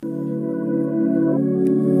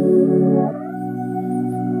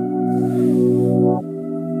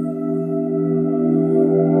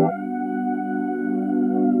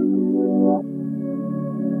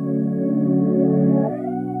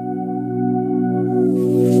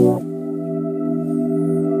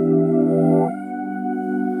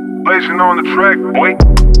Elevation on the track, boy.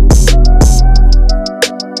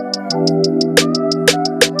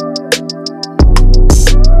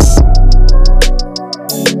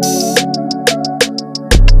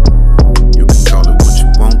 You can call it what you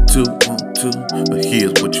want to, but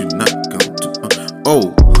here's what you're not going to.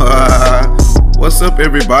 What's up,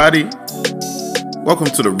 everybody? Welcome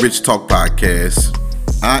to the Rich Talk Podcast.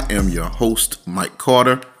 I am your host, Mike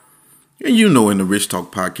Carter. And you know, in the Rich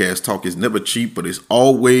Talk Podcast, talk is never cheap, but it's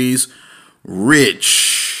always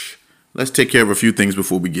rich. Let's take care of a few things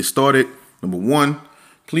before we get started. Number one,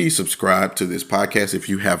 please subscribe to this podcast if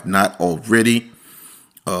you have not already.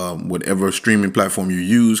 Whatever streaming platform you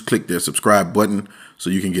use, click the subscribe button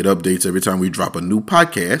so you can get updates every time we drop a new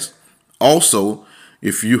podcast. Also,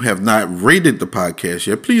 if you have not rated the podcast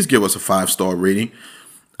yet, please give us a 5-star rating.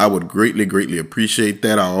 I would greatly appreciate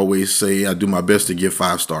that. I always say I do my best to give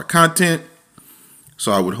 5-star content.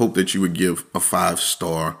 So I would hope that you would give a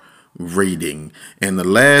 5-star rating. And the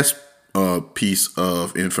last piece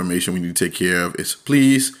of information we need to take care of is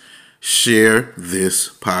please share this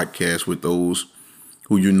podcast with those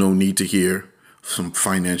who you know need to hear some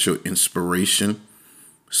financial inspiration,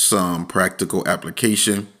 some practical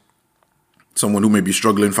application, someone who may be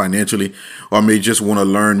struggling financially or may just want to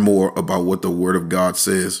learn more about what the Word of God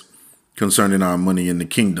says concerning our money in the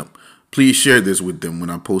kingdom. Please share this with them when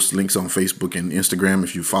I post links on Facebook and Instagram.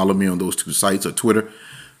 If you follow me on those two sites or Twitter,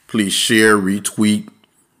 please share, retweet,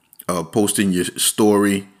 post in your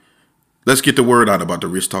story. Let's get the word out about the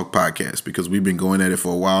Rich Talk Podcast because we've been going at it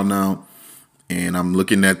for a while now. And I'm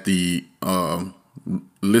looking at the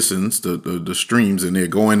listens, the streams, and they're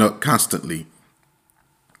going up constantly.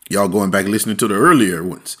 Y'all going back listening to the earlier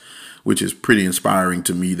ones, which is pretty inspiring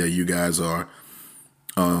to me that you guys are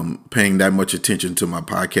paying that much attention to my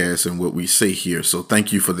podcast and what we say here. So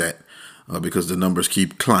thank you for that because the numbers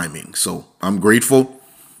keep climbing. So I'm grateful.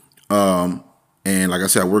 And like I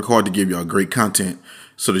said, I work hard to give y'all great content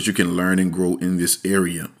so that you can learn and grow in this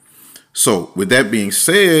area. So with that being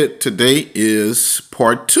said, today is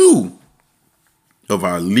part 2 of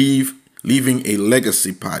our Leaving a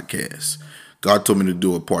Legacy podcast. God told me to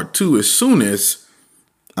do a part 2 as soon as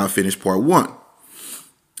I finish part 1.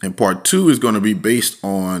 And part 2 is going to be based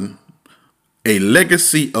on a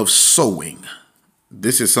legacy of sowing.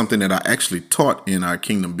 This is something that I actually taught in our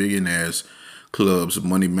Kingdom Billionaires Club's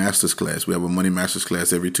Money Masters class. We have a Money Masters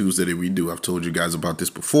class every Tuesday that we do. I've told you guys about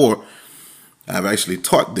this before. I've actually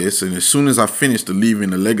taught this. And as soon as I finished the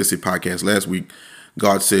Leaving a Legacy podcast last week,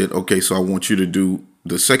 God said, okay, so I want you to do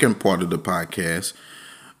the second part of the podcast.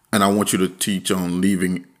 And I want you to teach on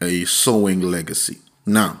leaving a sowing legacy.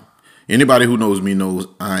 Now, anybody who knows me knows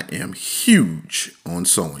I am huge on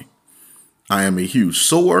sowing. I am a huge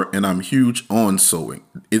sower and I'm huge on sowing.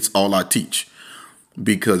 It's all I teach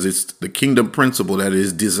because it's the kingdom principle that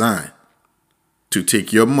is designed to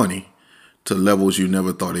take your money to levels you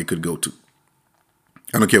never thought it could go to.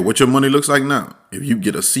 I don't care what your money looks like now. If you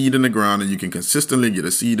get a seed in the ground and you can consistently get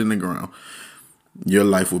a seed in the ground, your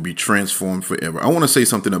life will be transformed forever. I want to say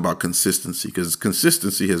something about consistency because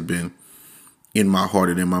consistency has been in my heart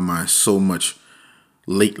and in my mind so much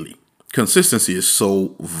lately. Consistency is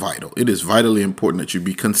so vital. It is vitally important that you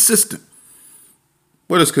be consistent.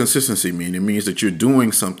 What does consistency mean? It means that you're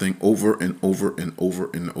doing something over and over and over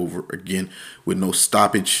and over again with no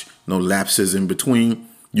stoppage, no lapses in between.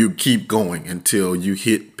 You keep going until you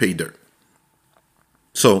hit pay dirt.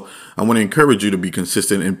 So I want to encourage you to be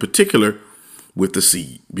consistent, in particular with the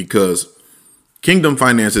seed, because kingdom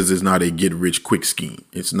finances is not a get rich quick scheme.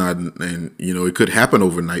 It's not, and it could happen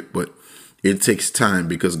overnight, but it takes time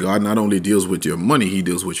because God not only deals with your money, he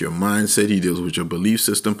deals with your mindset. He deals with your belief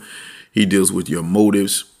system. He deals with your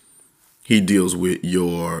motives. He deals with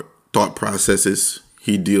your thought processes.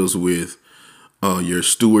 He deals with your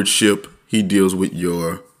stewardship. He deals with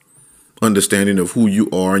your understanding of who you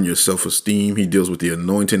are and your self-esteem. He deals with the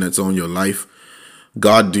anointing that's on your life.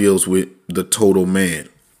 God deals with the total man,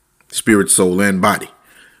 spirit, soul, and body,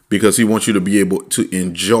 because he wants you to be able to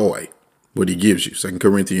enjoy what he gives you. 2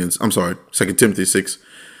 Timothy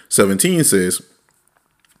 6:17 says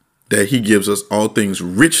that he gives us all things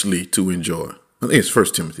richly to enjoy. I think it's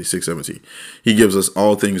 1 Timothy 6:17. He gives us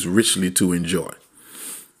all things richly to enjoy.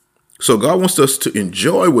 So God wants us to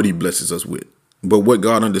enjoy what he blesses us with. But what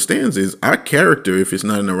God understands is our character, if it's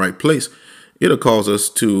not in the right place, it'll cause us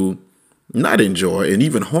to not enjoy and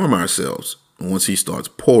even harm ourselves once he starts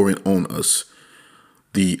pouring on us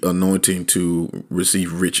the anointing to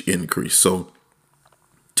receive rich increase. So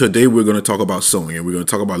today we're going to talk about sowing, and we're going to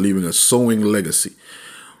talk about leaving a sowing legacy.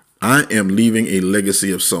 I am leaving a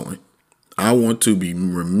legacy of sowing. I want to be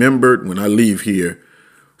remembered when I leave here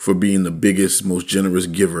for being the biggest, most generous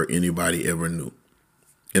giver anybody ever knew.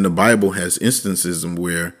 And the Bible has instances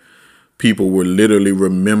where people were literally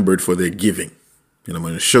remembered for their giving. And I'm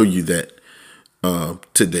going to show you that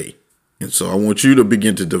today. And so I want you to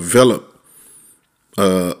begin to develop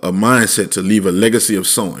a mindset to leave a legacy of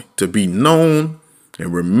sowing, to be known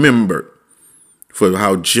and remembered for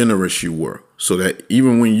how generous you were, so that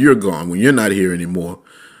even when you're gone, when you're not here anymore,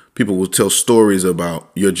 people will tell stories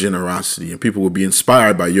about your generosity and people will be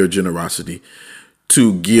inspired by your generosity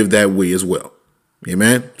to give that way as well.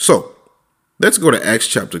 Amen. So let's go to Acts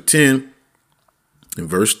chapter 10 and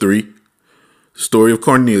verse 3, story of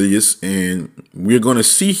Cornelius. And we're going to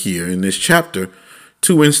see here in this chapter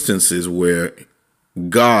 2 instances where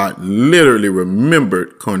God literally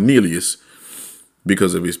remembered Cornelius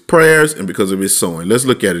because of his prayers and because of his sowing. Let's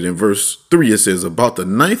look at it. In verse 3, it says, about the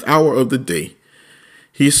 9th hour of the day,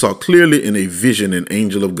 he saw clearly in a vision an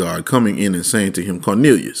angel of God coming in and saying to him,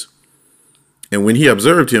 Cornelius. And when he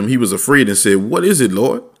observed him, he was afraid and said, what is it,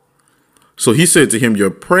 Lord? So he said to him, your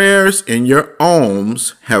prayers and your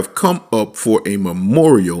alms have come up for a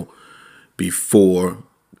memorial before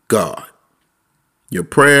God. Your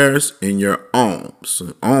prayers and your alms.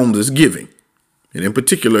 Alms is giving, and in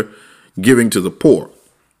particular, giving to the poor.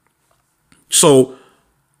 So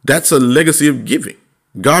that's a legacy of giving.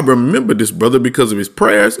 God remembered this brother because of his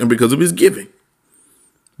prayers and because of his giving.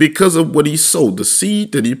 Because of what he sowed, the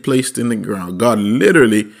seed that he placed in the ground. God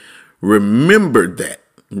literally remembered that,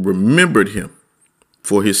 remembered him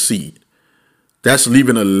for his seed. That's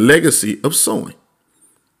leaving a legacy of sowing.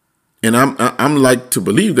 And I'm like to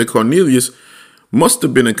believe that Cornelius must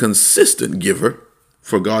have been a consistent giver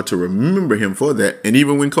for God to remember him for that. And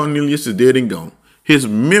even when Cornelius is dead and gone, his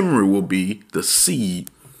memory will be the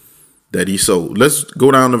seed that he sowed. Let's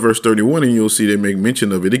go down to verse 31 and you'll see they make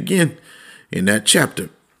mention of it again in that chapter.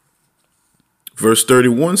 Verse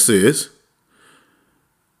 31 says,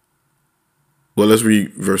 well, let's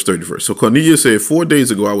read verse 30 first. So Cornelius said, 4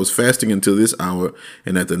 days ago, I was fasting until this hour.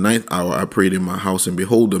 And at the 9th hour, I prayed in my house. And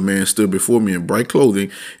behold, a man stood before me in bright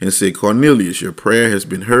clothing and said, Cornelius, your prayer has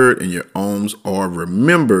been heard and your alms are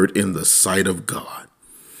remembered in the sight of God.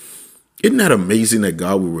 Isn't that amazing that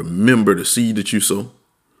God will remember the seed that you sow?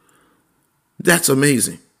 That's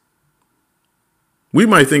amazing. We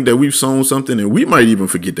might think that we've sown something and we might even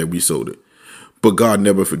forget that we sowed it. But God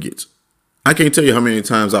never forgets. I can't tell you how many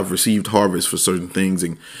times I've received harvest for certain things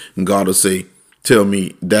and God will say, tell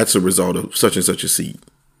me that's a result of such and such a seed.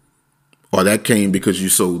 Or that came because you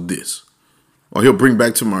sowed this. Or he'll bring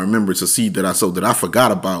back to my remembrance a seed that I sowed that I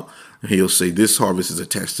forgot about. And he'll say this harvest is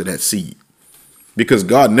attached to that seed. Because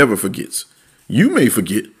God never forgets. You may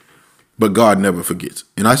forget, but God never forgets.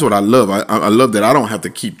 And that's what I love. I love that I don't have to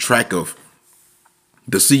keep track of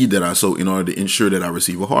the seed that I sow in order to ensure that I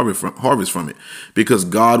receive a harvest from it, because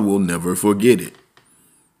God will never forget it.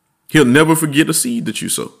 He'll never forget a seed that you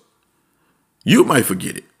sow. You might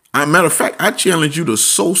forget it. Matter of fact, I challenge you to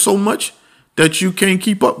sow so much that you can't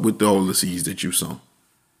keep up with all the seeds that you sow.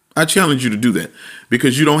 I challenge you to do that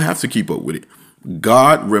because you don't have to keep up with it.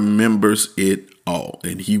 God remembers it all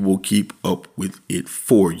and he will keep up with it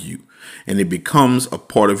for you. And it becomes a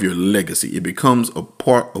part of your legacy. It becomes a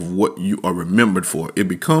part of what you are remembered for. It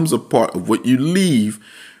becomes a part of what you leave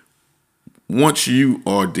once you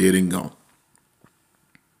are dead and gone.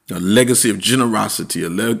 A legacy of generosity, a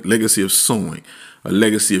legacy of sowing, a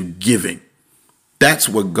legacy of giving. That's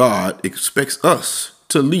what God expects us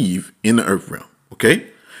to leave in the earth realm. Okay?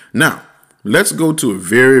 Now, let's go to a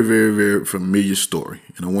very, very, very familiar story.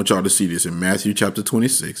 And I want y'all to see this in Matthew chapter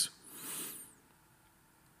 26.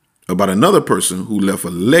 About another person who left a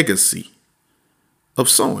legacy of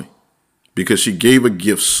sowing because she gave a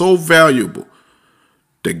gift so valuable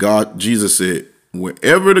that Jesus said,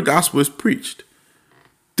 wherever the gospel is preached,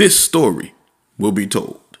 this story will be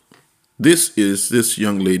told. This is this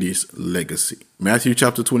young lady's legacy. Matthew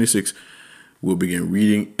chapter 26, we'll begin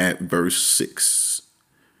reading at verse 6.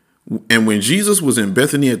 And when Jesus was in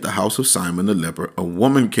Bethany at the house of Simon the leper, a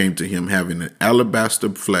woman came to him having an alabaster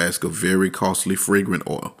flask of very costly fragrant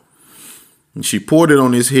oil. And she poured it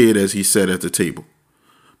on his head as he sat at the table.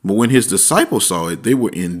 But when his disciples saw it, they were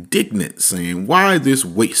indignant, saying, why this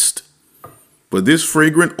waste? But this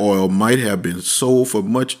fragrant oil might have been sold for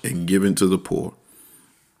much and given to the poor.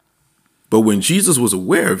 But when Jesus was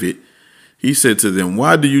aware of it, he said to them,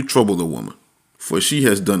 why do you trouble the woman? For she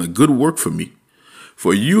has done a good work for me.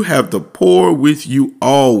 For you have the poor with you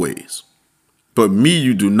always, but me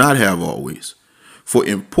you do not have always. For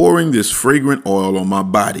in pouring this fragrant oil on my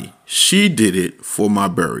body, she did it for my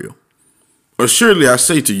burial. Assuredly, I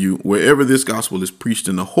say to you, wherever this gospel is preached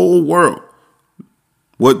in the whole world,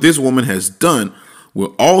 what this woman has done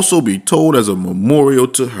will also be told as a memorial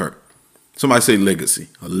to her. Somebody say legacy,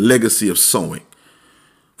 a legacy of sowing.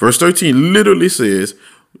 Verse 13 literally says,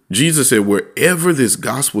 Jesus said, wherever this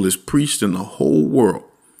gospel is preached in the whole world,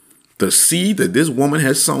 the seed that this woman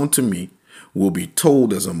has sown to me will be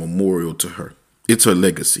told as a memorial to her. It's her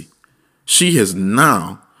legacy. She has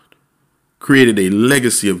now created a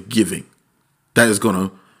legacy of giving that is going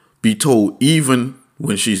to be told even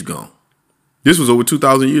when she's gone. This was over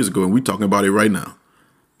 2,000 years ago, and we're talking about it right now.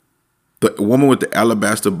 The woman with the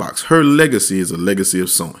alabaster box, her legacy is a legacy of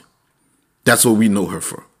sowing. That's what we know her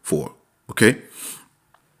for. Okay?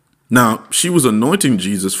 Now, she was anointing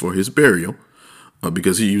Jesus for his burial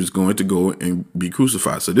because he was going to go and be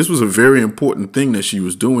crucified. So this was a very important thing that she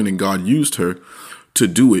was doing, and God used her to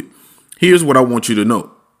do it. Here's what I want you to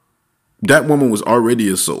know. That woman was already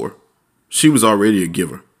a sower. She was already a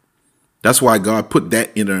giver. That's why God put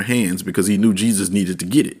that in her hands, because he knew Jesus needed to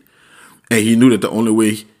get it. And he knew that the only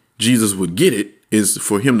way Jesus would get it is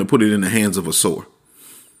for him to put it in the hands of a sower.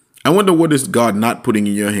 I wonder, what is God not putting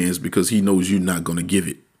in your hands because he knows you're not going to give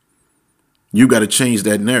it? You got to change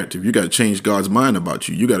that narrative. You got to change God's mind about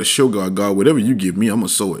you. You got to show God, whatever you give me, I'm going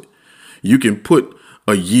to sow it. You can put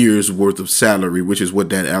a year's worth of salary, which is what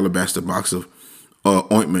that alabaster box of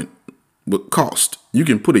ointment would cost. You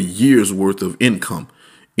can put a year's worth of income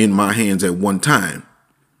in my hands at one time,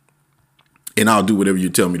 and I'll do whatever you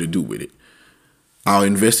tell me to do with it. I'll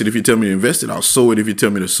invest it if you tell me to invest it. I'll sow it if you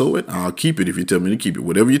tell me to sow it. I'll keep it if you tell me to keep it.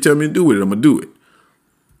 Whatever you tell me to do with it, I'm going to do it.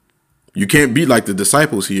 You can't be like the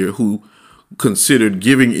disciples here who considered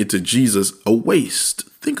giving it to Jesus a waste.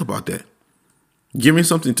 Think about that. Giving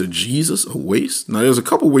something to Jesus a waste? Now, there's a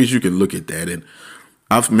couple ways you can look at that, and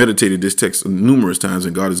I've meditated this text numerous times,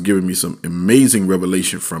 and God has given me some amazing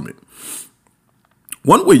revelation from it.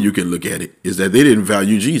 One way you can look at it is that they didn't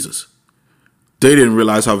value Jesus. They didn't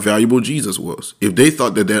realize how valuable Jesus was. If they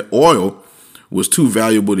thought that that oil was too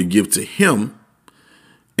valuable to give to him,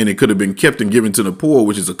 and it could have been kept and given to the poor,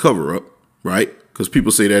 which is a cover-up, right? Because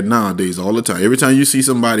people say that nowadays all the time. Every time you see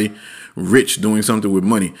somebody rich doing something with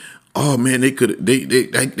money, oh man, they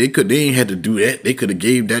ain't had to do that. They could have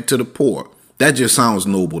gave that to the poor. That just sounds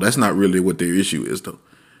noble. That's not really what their issue is, though.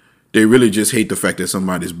 They really just hate the fact that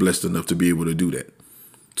somebody's blessed enough to be able to do that.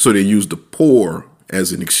 So they use the poor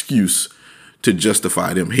as an excuse to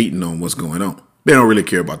justify them hating on what's going on. They don't really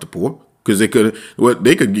care about the poor, because you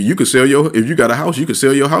could sell if you got a house, you could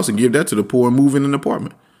sell your house and give that to the poor and move in an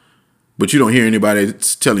apartment. But you don't hear anybody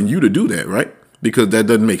that's telling you to do that, right? Because that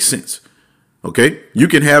doesn't make sense. Okay? You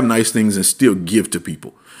can have nice things and still give to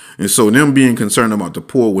people. And so them being concerned about the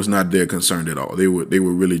poor was not their concern at all. They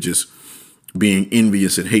were really just being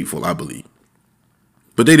envious and hateful, I believe.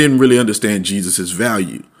 But they didn't really understand Jesus's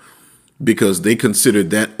value, because they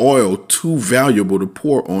considered that oil too valuable to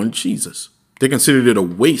pour on Jesus. They considered it a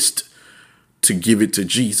waste to give it to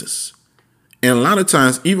Jesus. And a lot of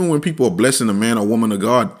times, even when people are blessing a man or woman of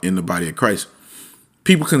God in the body of Christ,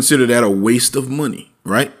 people consider that a waste of money,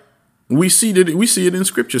 right? We see it in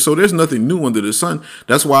scripture. So there's nothing new under the sun.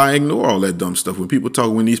 That's why I ignore all that dumb stuff. When people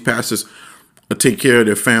talk, when these pastors take care of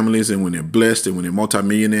their families, and when they're blessed, and when they're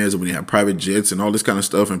multimillionaires, and when they have private jets and all this kind of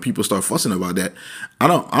stuff, and people start fussing about that, I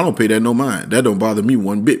don't pay that no mind. That don't bother me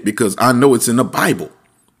one bit, because I know it's in the Bible.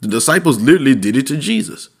 The disciples literally did it to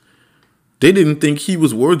Jesus. They didn't think he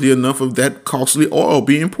was worthy enough of that costly oil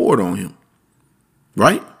being poured on him.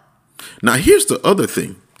 Right? Now, here's the other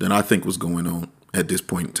thing that I think was going on at this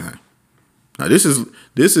point in time. Now, this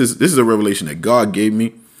is a revelation that God gave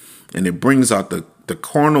me, and it brings out the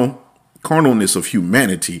carnalness of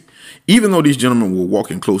humanity, even though these gentlemen were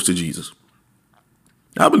walking close to Jesus.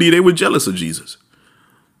 I believe they were jealous of Jesus.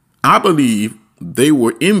 I believe they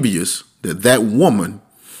were envious that woman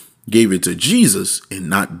gave it to Jesus and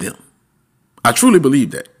not them. I truly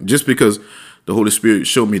believe that, just because the Holy Spirit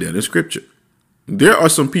showed me that in scripture. There are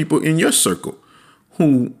some people in your circle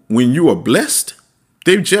who, when you are blessed,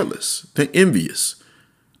 they're jealous, they're envious.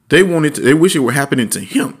 They wish it were happening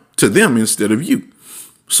to them instead of you.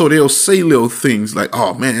 So they'll say little things like,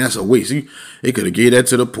 oh man, that's a waste. They could have gave that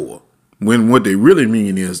to the poor. When what they really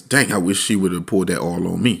mean is, dang, I wish she would have poured that oil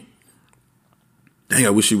on me. Dang,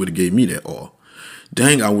 I wish she would have gave me that oil.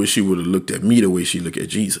 Dang, I wish she would have looked at me the way she looked at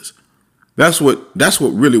Jesus. That's what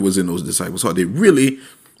really was in those disciples' heart. They really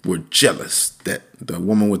were jealous that the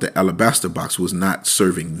woman with the alabaster box was not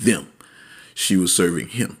serving them. She was serving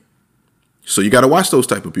him. So you got to watch those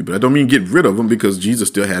type of people. That don't mean get rid of them, because Jesus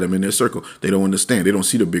still had them in their circle. They don't understand. They don't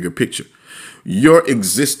see the bigger picture. Your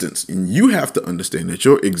existence, and you have to understand that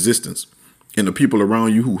your existence and the people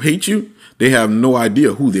around you who hate you, they have no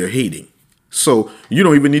idea who they're hating. So you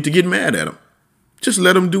don't even need to get mad at them. Just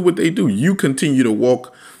let them do what they do. You continue to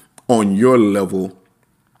walk on your level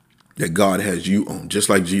that God has you on, just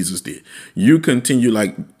like Jesus did. You continue,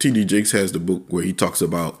 like T.D. Jakes has the book where he talks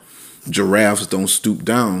about giraffes don't stoop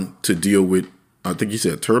down to deal with, I think he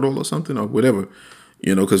said a turtle or something or whatever,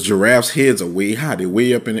 because giraffes' heads are way high. They're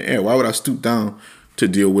way up in the air. Why would I stoop down to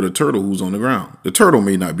deal with a turtle who's on the ground? The turtle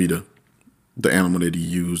may not be the animal that he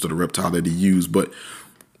used or the reptile that he used, but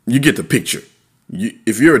you get the picture.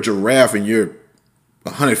 If you're a giraffe and you're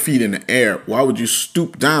 100 feet in the air, why would you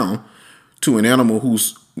stoop down to an animal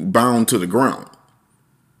who's bound to the ground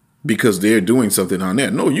because they're doing something on there?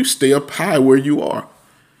 No, you stay up high where you are.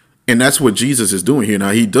 And that's what Jesus is doing here.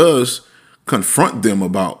 Now, he does confront them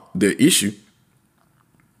about their issue.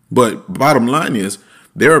 But bottom line is,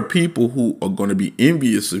 there are people who are going to be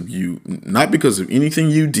envious of you, not because of anything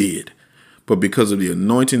you did, but because of the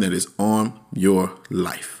anointing that is on your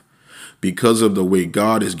life. Because of the way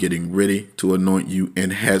God is getting ready to anoint you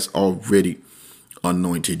and has already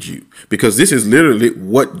anointed you. Because this is literally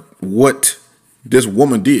what this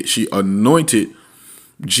woman did. She anointed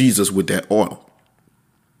Jesus with that oil.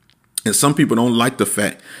 And some people don't like the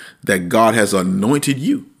fact that God has anointed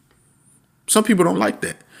you. Some people don't like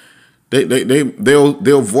that.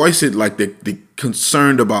 They'll voice it like they're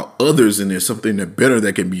concerned about others and there's something that better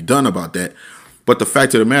that can be done about that. But the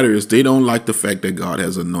fact of the matter is they don't like the fact that God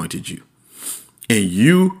has anointed you. And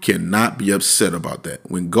you cannot be upset about that.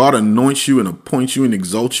 When God anoints you and appoints you and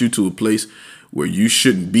exalts you to a place where you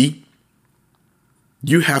shouldn't be,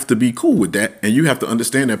 you have to be cool with that. And you have to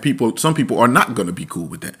understand that some people are not going to be cool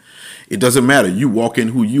with that. It doesn't matter. You walk in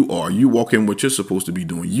who you are. You walk in what you're supposed to be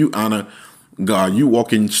doing. You honor God. You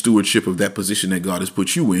walk in stewardship of that position that God has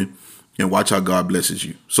put you in, and watch how God blesses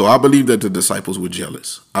you. So I believe that the disciples were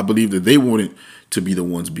jealous. I believe that they wanted to be the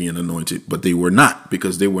ones being anointed, but they were not,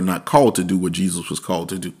 because they were not called to do what Jesus was called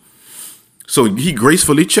to do. So he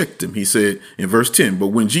gracefully checked them. He said in verse 10, but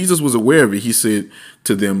when Jesus was aware of it, he said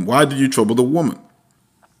to them, why did you trouble the woman?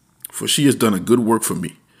 For she has done a good work for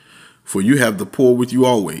me. For you have the poor with you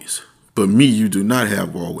always, but me you do not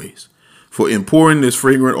have always. For in pouring this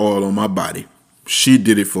fragrant oil on my body, she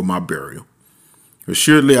did it for my burial.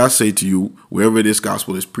 Assuredly, I say to you, wherever this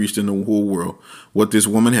gospel is preached in the whole world, what this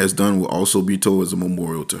woman has done will also be told as a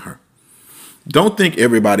memorial to her. Don't think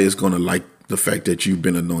everybody is going to like the fact that you've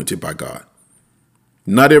been anointed by God.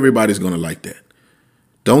 Not everybody's going to like that.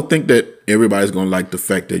 Don't think that everybody's going to like the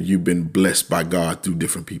fact that you've been blessed by God through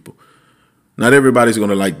different people. Not everybody's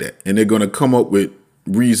going to like that. And they're going to come up with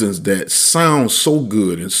reasons that sound so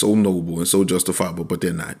good and so noble and so justifiable, but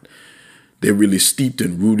they're not. They're really steeped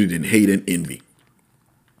and rooted in hate and envy.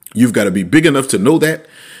 You've got to be big enough to know that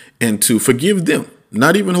and to forgive them,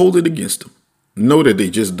 not even hold it against them. Know that they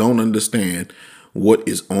just don't understand what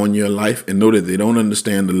is on your life, and know that they don't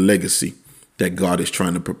understand the legacy that God is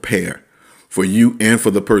trying to prepare for you and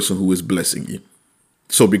for the person who is blessing you.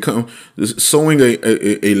 So sowing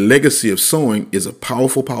a legacy of sowing is a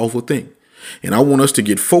powerful, powerful thing. And I want us to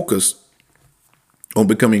get focused on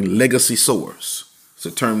becoming legacy sowers. It's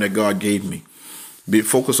a term that God gave me. Be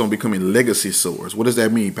focused on becoming legacy sowers. What does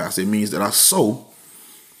that mean, Pastor? It means that I sow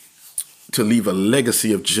to leave a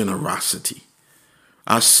legacy of generosity.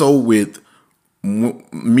 I sow with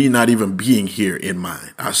me not even being here in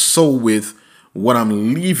mind. I sow with what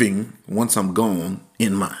I'm leaving once I'm gone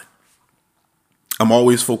in mind. I'm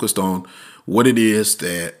always focused on what it is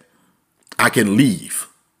that I can leave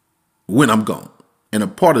when I'm gone. And a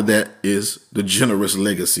part of that is the generous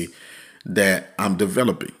legacy that I'm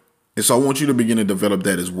developing. And so I want you to begin to develop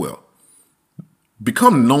that as well.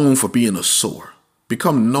 Become known for being a sower.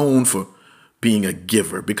 Become known for being a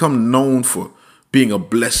giver. Become known for being a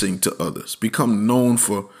blessing to others. Become known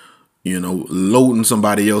for, loading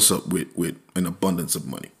somebody else up with an abundance of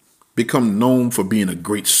money. Become known for being a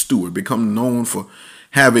great steward. Become known for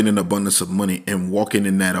having an abundance of money and walking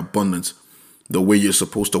in that abundance the way you're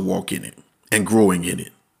supposed to walk in it and growing in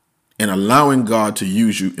it. And allowing God to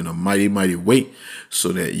use you in a mighty, mighty way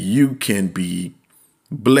so that you can be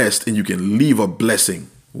blessed and you can leave a blessing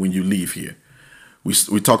when you leave here.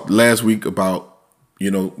 We talked last week about,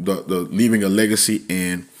 the leaving a legacy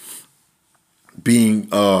and being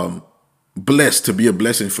blessed to be a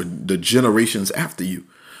blessing for the generations after you.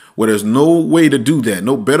 Well, there's no way to do that,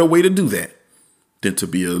 no better way to do that than to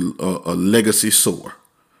be a legacy sower,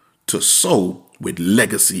 to sow with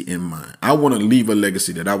legacy in mind. I want to leave a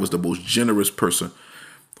legacy that I was the most generous person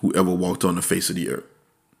who ever walked on the face of the earth.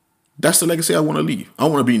 That's the legacy I want to leave. I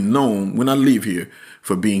want to be known when I leave here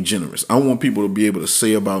for being generous. I want people to be able to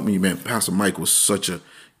say about me, man, Pastor Mike was such a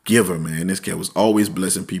giver, man. This guy was always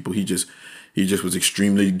blessing people. He just was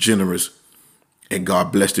extremely generous, and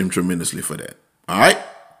God blessed him tremendously for that. All right.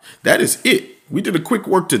 That is it. We did a quick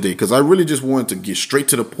work today because I really just wanted to get straight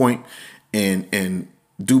to the point and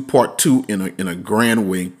do part 2 in a grand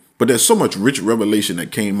way. But there's so much rich revelation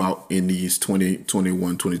that came out in these 20,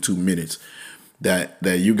 21, 22 minutes that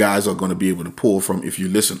you guys are going to be able to pull from if you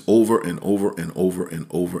listen over and over and over and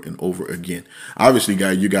over and over again. Obviously,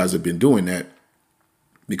 guys, you guys have been doing that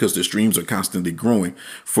because the streams are constantly growing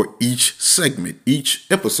for each segment, each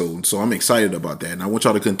episode. So I'm excited about that. And I want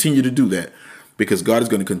y'all to continue to do that because God is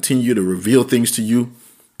going to continue to reveal things to you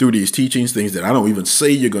through these teachings, things that I don't even say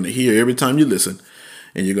you're going to hear every time you listen.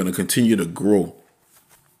 And you're going to continue to grow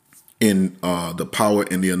in the power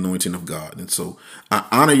and the anointing of God. And so I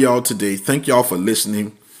honor y'all today. Thank y'all for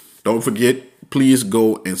listening. Don't forget, please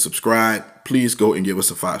go and subscribe. Please go and give us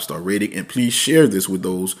a 5-star rating. And please share this with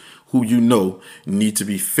those who you know need to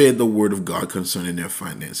be fed the word of God concerning their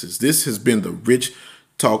finances. This has been the Rich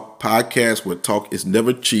Talk Podcast, where talk is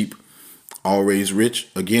never cheap, always rich.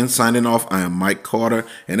 Again, signing off, I am Mike Carter.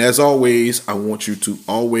 And as always, I want you to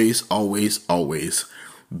always, always, always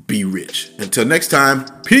be rich. Until next time,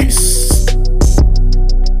 peace.